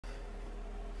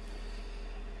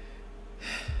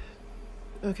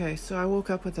Okay, so I woke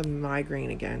up with a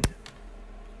migraine again.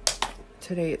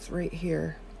 Today it's right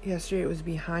here. Yesterday it was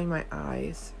behind my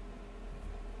eyes.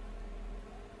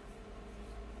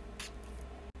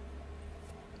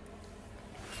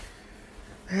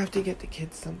 I have to get the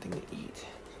kids something to eat.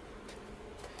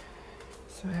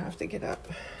 So I have to get up.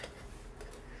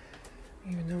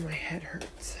 Even though my head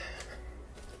hurts.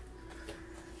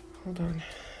 Hold on.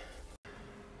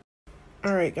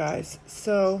 Alright guys,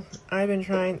 so I've been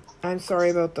trying, I'm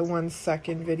sorry about the 1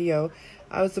 second video.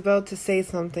 I was about to say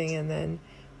something and then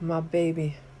my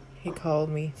baby, he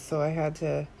called me, so I had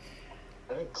to...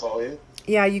 I didn't call you.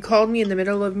 Yeah, you called me in the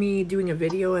middle of me doing a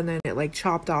video and then it like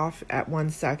chopped off at 1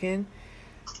 second.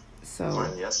 So...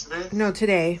 When, yesterday? No,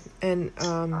 today. And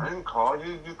I didn't call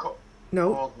you, you called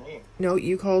me. No,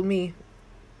 you called me.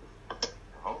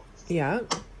 Oh? Yeah.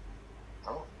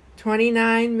 Oh.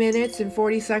 29 minutes and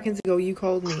 40 seconds ago, you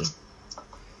called me.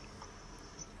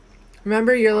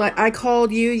 Remember, you're like, I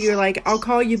called you, you're like, I'll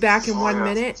call you back in 1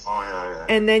 minute. Oh, yeah.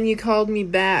 And then you called me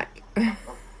back.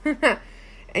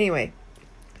 Anyway,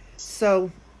 so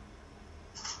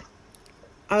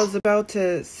I was about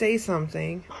to say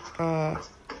something.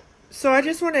 So I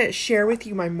just want to share with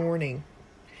you my morning.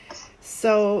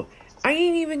 So I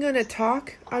ain't even going to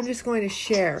talk. I'm just going to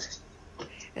share.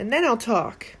 And then I'll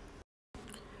talk.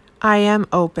 I am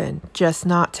open, just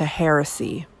not to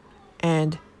heresy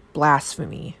and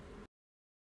blasphemy.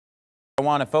 I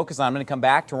want to focus on, I'm going to come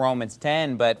back to Romans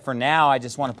 10, but for now I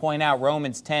just want to point out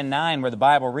Romans 10:9, where the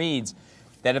Bible reads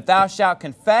that if thou shalt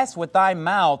confess with thy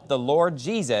mouth the Lord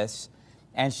Jesus,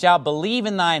 and shalt believe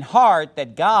in thine heart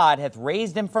that God hath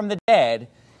raised him from the dead,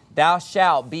 thou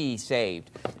shalt be saved.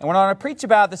 And what I want to preach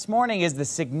about this morning is the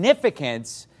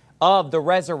significance of the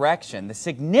resurrection, the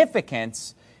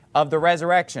significance of the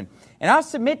resurrection. And I'll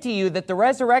submit to you that the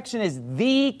resurrection is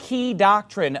the key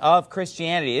doctrine of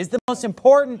Christianity. It is the most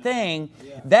important thing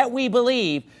that we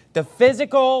believe, the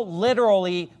physical,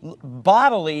 literally,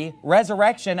 bodily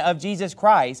resurrection of Jesus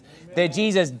Christ, that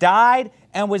Jesus died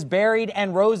and was buried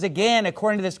and rose again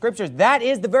according to the Scriptures. That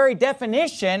is the very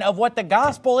definition of what the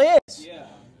gospel is.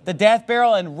 The death,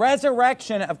 burial, and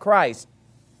resurrection of Christ.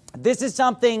 This is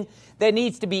something that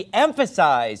needs to be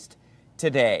emphasized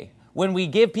today. When we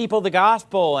give people the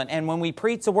gospel and when we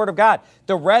preach the Word of God,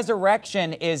 the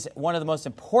resurrection is one of the most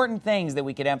important things that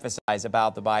we could emphasize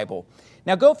about the Bible.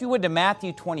 Now go, if you would, to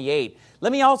Matthew 28.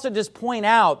 Let me also just point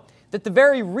out that the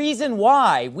very reason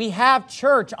why we have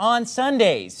church on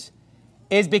Sundays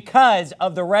is because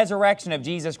of the resurrection of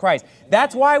Jesus Christ.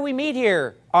 That's why we meet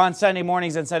here on Sunday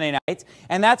mornings and Sunday nights,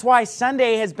 and that's why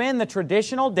Sunday has been the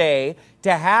traditional day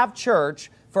to have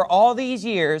church for all these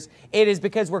years. It is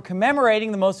because we're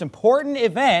commemorating the most important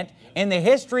event in the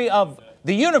history of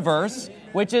the universe,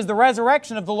 which is the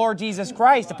resurrection of the Lord Jesus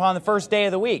Christ upon the first day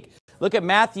of the week. Look at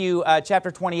Matthew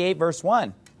chapter 28, verse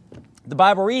 1. The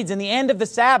Bible reads, "In the end of the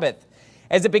Sabbath,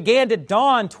 as it began to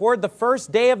dawn toward the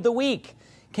first day of the week,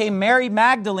 came Mary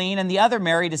Magdalene and the other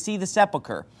Mary to see the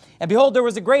sepulchre. And behold, there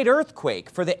was a great earthquake,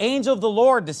 for the angel of the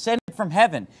Lord descended from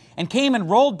heaven, and came and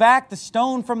rolled back the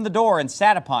stone from the door, and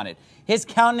sat upon it. His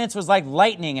countenance was like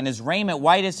lightning, and his raiment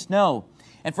white as snow.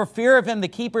 And for fear of him the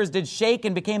keepers did shake,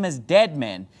 and became as dead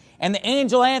men. And the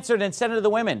angel answered and said unto the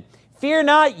women, Fear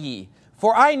not ye,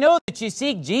 for I know that ye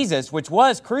seek Jesus, which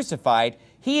was crucified.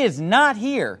 He is not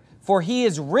here, for he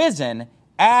is risen,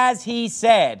 as he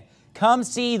said. Come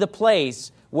see the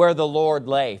place where the Lord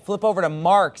lay." Flip over to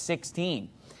Mark 16.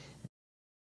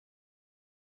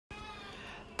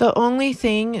 The only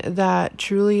thing that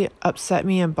truly upset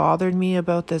me and bothered me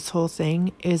about this whole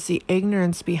thing is the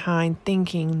ignorance behind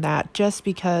thinking that just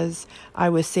because I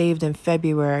was saved in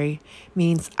February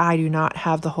means I do not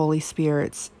have the Holy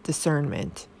Spirit's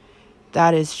discernment.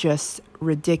 That is just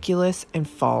ridiculous and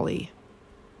folly.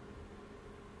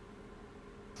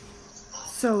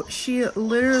 So she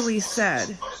literally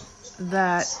said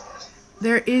that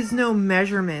there is no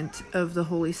measurement of the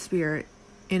Holy Spirit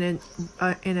in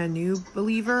a new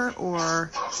believer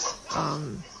or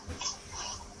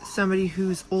somebody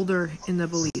who's older in the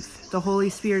belief. The Holy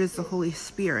Spirit is the Holy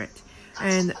Spirit,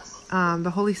 and the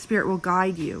Holy Spirit will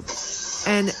guide you.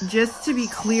 And just to be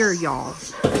clear, y'all,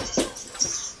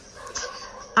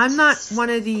 I'm not one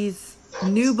of these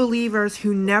new believers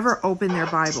who never open their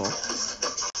Bible,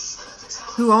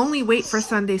 who only wait for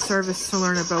Sunday service to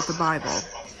learn about the Bible.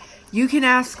 You can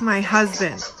ask my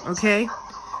husband, okay?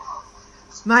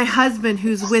 My husband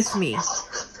who's with me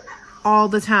all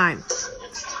the time.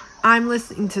 I'm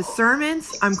listening to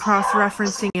sermons, I'm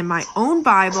cross-referencing in my own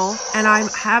Bible, and I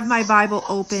have my Bible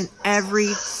open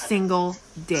every single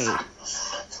day.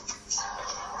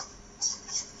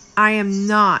 I am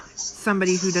not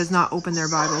somebody who does not open their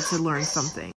Bible to learn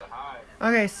something.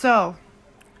 Okay, so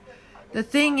the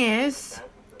thing is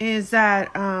that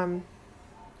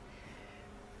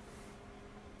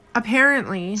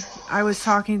apparently I was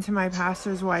talking to my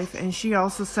pastor's wife, and she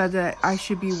also said that I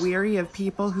should be wary of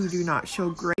people who do not show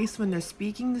grace when they're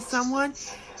speaking to someone,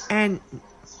 and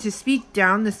to speak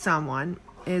down to someone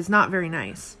is not very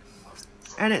nice,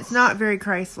 and it's not very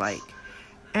Christ-like.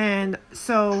 And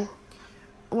so,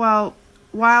 well,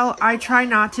 while I try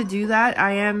not to do that,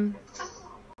 I am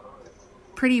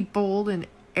pretty bold and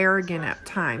arrogant at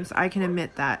times. I can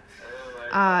admit that.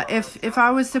 If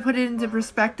I was to put it into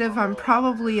perspective, I'm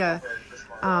probably a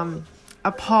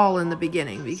Paul in the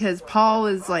beginning, because Paul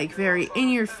is like very in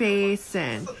your face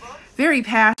and very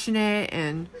passionate,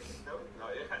 and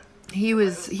he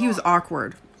was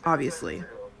awkward, obviously.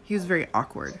 He was very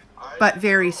awkward, but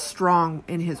very strong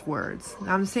in his words.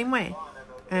 I'm the same way.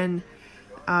 And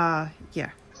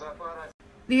yeah.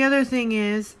 The other thing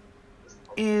is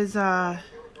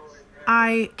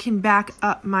I can back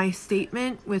up my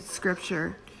statement with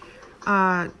scripture.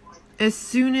 As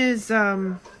soon as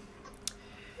I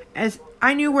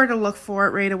knew where to look for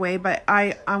it right away, but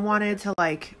I wanted to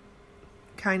like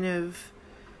kind of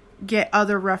get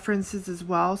other references as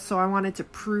well. So I wanted to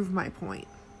prove my point.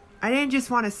 I didn't just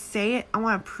want to say it, I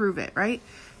want to prove it, right?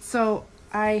 So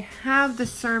I have the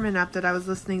sermon up that I was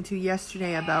listening to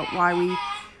yesterday about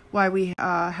why we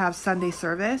have Sunday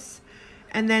service.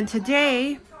 And then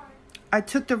today I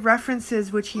took the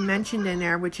references which he mentioned in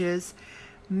there, which is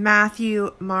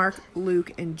Matthew, Mark,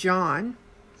 Luke, and John,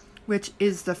 which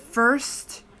is the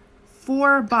first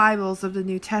 4 Bibles of the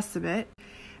New Testament.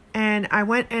 And I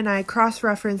went and I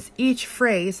cross-referenced each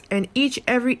phrase, and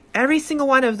every single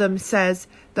one of them says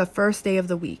the first day of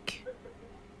the week,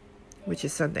 which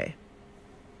is Sunday.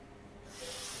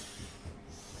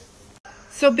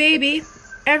 So baby,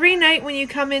 every night when you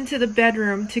come into the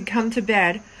bedroom to come to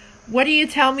bed, what do you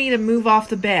tell me to move off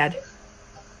the bed?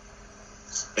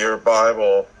 Your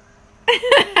Bible.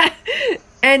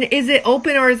 And is it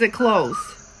open or is it closed?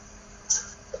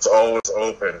 It's always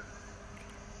open.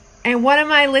 And what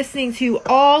am I listening to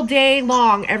all day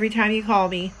long every time you call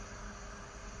me?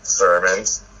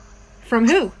 Sermons. From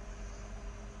who?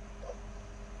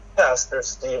 Pastor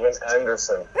Steven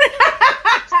Anderson.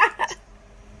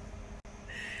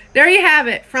 There you have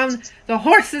it, from the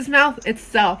horse's mouth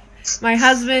itself. My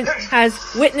husband has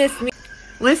witnessed me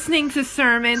listening to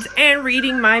sermons and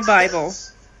reading my Bible.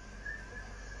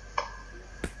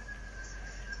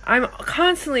 I'm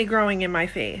constantly growing in my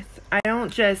faith. I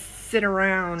don't just sit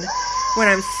around when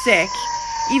I'm sick.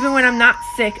 Even when I'm not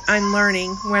sick, I'm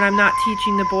learning when I'm not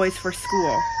teaching the boys for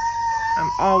school. I'm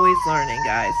always learning,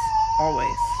 guys.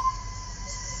 Always.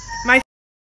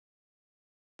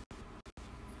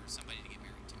 Somebody to get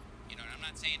married to. You know, and I'm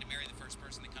not saying to marry the first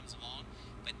person that comes along,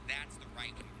 but that's the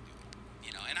right way to do it.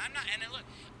 You know, and I'm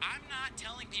not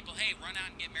telling people, hey, run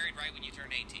out and get married right when you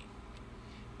turn 18.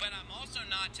 But I'm also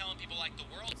not telling people like the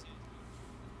world says.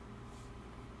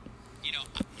 You know,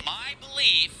 my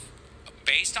belief,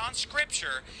 based on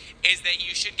scripture, is that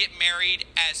you should get married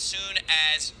as soon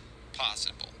as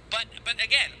possible. But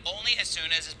again, only as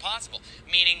soon as is possible,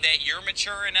 meaning that you're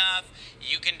mature enough,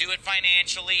 you can do it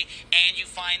financially, and you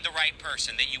find the right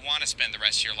person that you want to spend the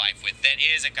rest of your life with that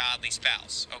is a godly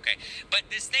spouse. Okay, but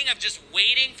this thing of just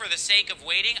waiting for the sake of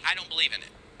waiting, I don't believe in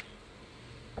it.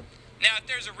 Now, if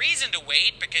there's a reason to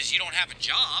wait because you don't have a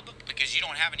job, because you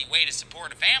don't have any way to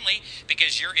support a family,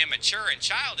 because you're immature and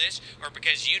childish, or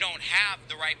because you haven't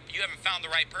found the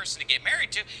right person to get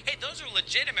married to, hey, those are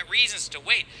legitimate reasons to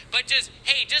wait. But just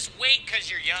wait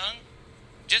because you're young.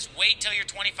 Just wait till you're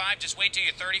 25. Just wait till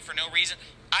you're 30 for no reason.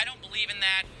 I don't believe in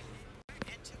that.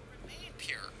 And to remain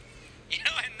pure. You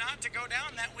know, and not to go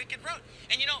down that wicked road.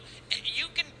 And you know, you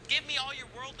can give me all your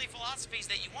worldly philosophies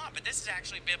that you want, but this is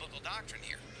actually biblical doctrine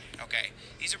here. Okay,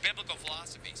 these are biblical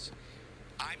philosophies.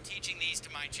 I'm teaching these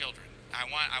to my children. I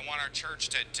want our church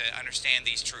to understand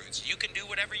these truths. You can do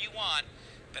whatever you want,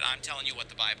 but I'm telling you what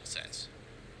the Bible says.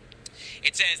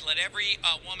 It says, let every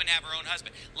woman have her own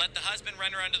husband. Let the husband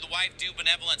render unto the wife due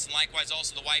benevolence, and likewise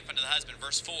also the wife unto the husband.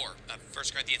 Verse 4 of 1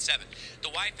 Corinthians 7. The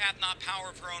wife hath not power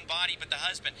of her own body, but the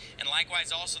husband, and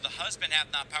likewise also the husband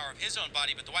hath not power of his own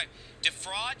body, but the wife.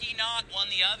 Defraud ye not one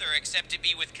the other, except it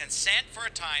be with consent for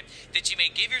a time, that ye may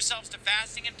give yourselves to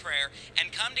fasting and prayer,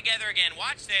 and come together again.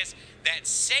 Watch this, that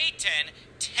Satan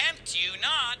tempt you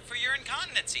not for your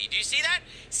incontinency. Do you see that?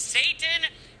 Satan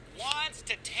wants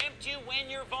to tempt you when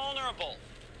you're vulnerable.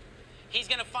 He's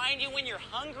going to find you when you're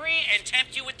hungry and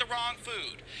tempt you with the wrong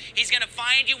food. He's going to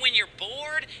find you when you're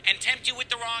bored and tempt you with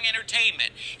the wrong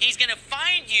entertainment. He's going to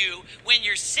find you when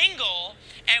you're single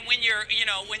and when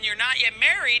you're not yet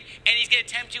married, and he's going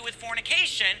to tempt you with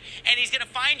fornication. And he's going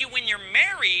to find you when you're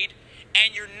married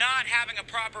and you're not having a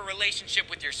proper relationship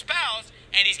with your spouse,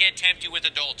 and he's going to tempt you with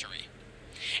adultery.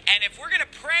 And if we're going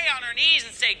to pray on our knees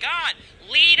and say, God,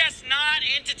 lead us not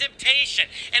into temptation,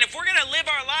 and if we're going to live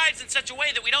our lives in such a way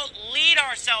that we don't lead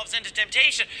ourselves into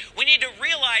temptation, we need to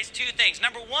realize two things.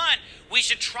 Number one, we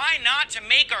should try not to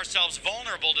make ourselves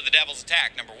vulnerable to the devil's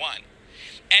attack, number one.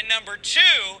 And number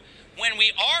two, when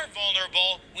we are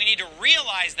vulnerable, we need to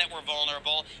realize that we're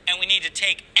vulnerable, and we need to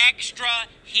take extra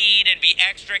heed and be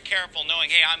extra careful, knowing,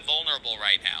 hey, I'm vulnerable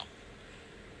right now.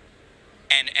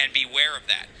 And beware of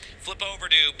that. Flip over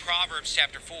to Proverbs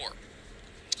chapter 4.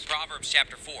 Proverbs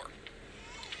chapter 4.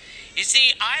 You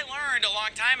see, I learned a long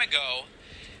time ago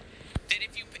that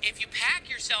if you pack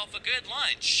yourself a good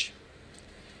lunch,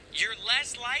 you're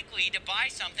less likely to buy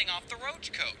something off the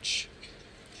Roach Coach.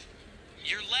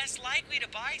 You're less likely to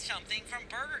buy something from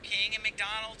Burger King and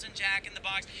McDonald's and Jack in the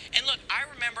Box. And look, I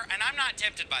remember, and I'm not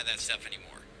tempted by that stuff anymore.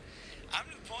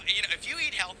 If you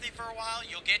eat healthy for a while,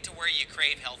 you'll get to where you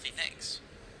crave healthy things.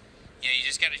 You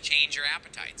just got to change your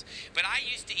appetites. But I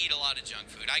used to eat a lot of junk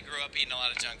food. I grew up eating a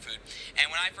lot of junk food. And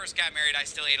when I first got married, I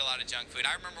still ate a lot of junk food.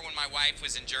 I remember when my wife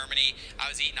was in Germany, I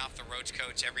was eating off the Roach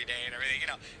Coach every day and everything,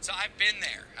 So I've been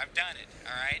there. I've done it,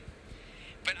 all right?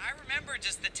 But I remember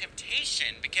just the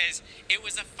temptation, because it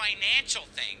was a financial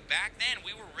thing. Back then,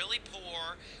 we were really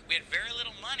poor. We had very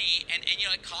little money, and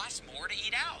it costs more to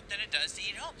eat out than it does to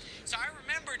eat home. So I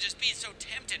remember just being so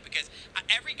tempted, because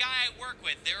every guy I work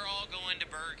with, they're all going to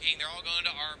Burger King, they're all going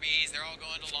to Arby's, they're all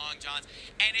going to Long John's,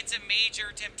 and it's a major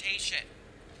temptation.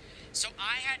 So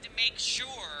I had to make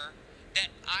sure that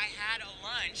I had a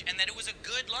lunch and that it was a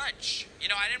good lunch.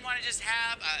 I didn't want to just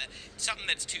have something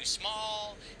that's too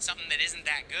small, something that isn't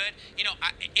that good.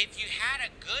 If you had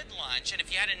a good lunch and if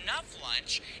you had enough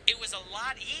lunch, it was a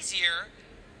lot easier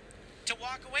to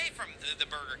walk away from the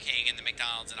Burger King and the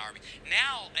McDonald's and Arby's.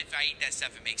 Now, if I eat that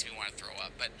stuff, it makes me want to throw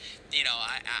up. But,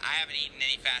 I haven't eaten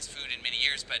any fast food in many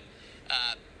years. But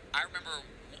I remember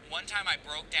one time I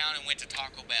broke down and went to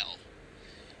Taco Bell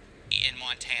in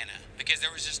Montana, because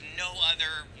there was just no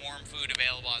other warm food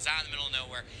available. I was out in the middle of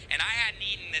nowhere, and I hadn't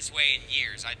eaten this way in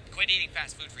years. I'd quit eating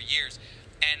fast food for years,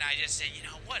 and I just said,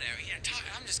 whatever,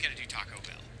 I'm just going to do Taco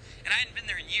Bell. And I hadn't been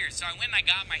there in years, so I went and I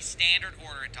got my standard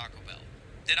order at Taco Bell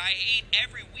that I ate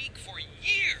every week for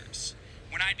years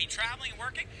when I'd be traveling and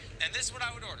working, and this is what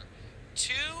I would order.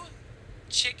 2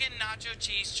 chicken nacho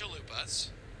cheese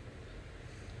chalupas.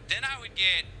 Then I would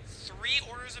get 3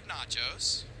 orders of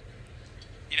nachos.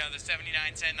 The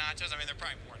 79-cent nachos. I mean, they're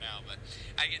probably more now, but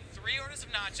I get 3 orders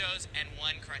of nachos and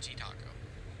 1 crunchy taco.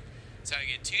 So I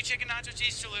get 2 chicken nacho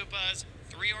cheese chalupas,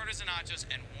 3 orders of nachos,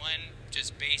 and 1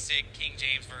 just basic King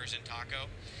James version taco.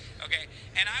 Okay,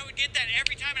 and I would get that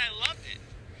every time, and I loved it.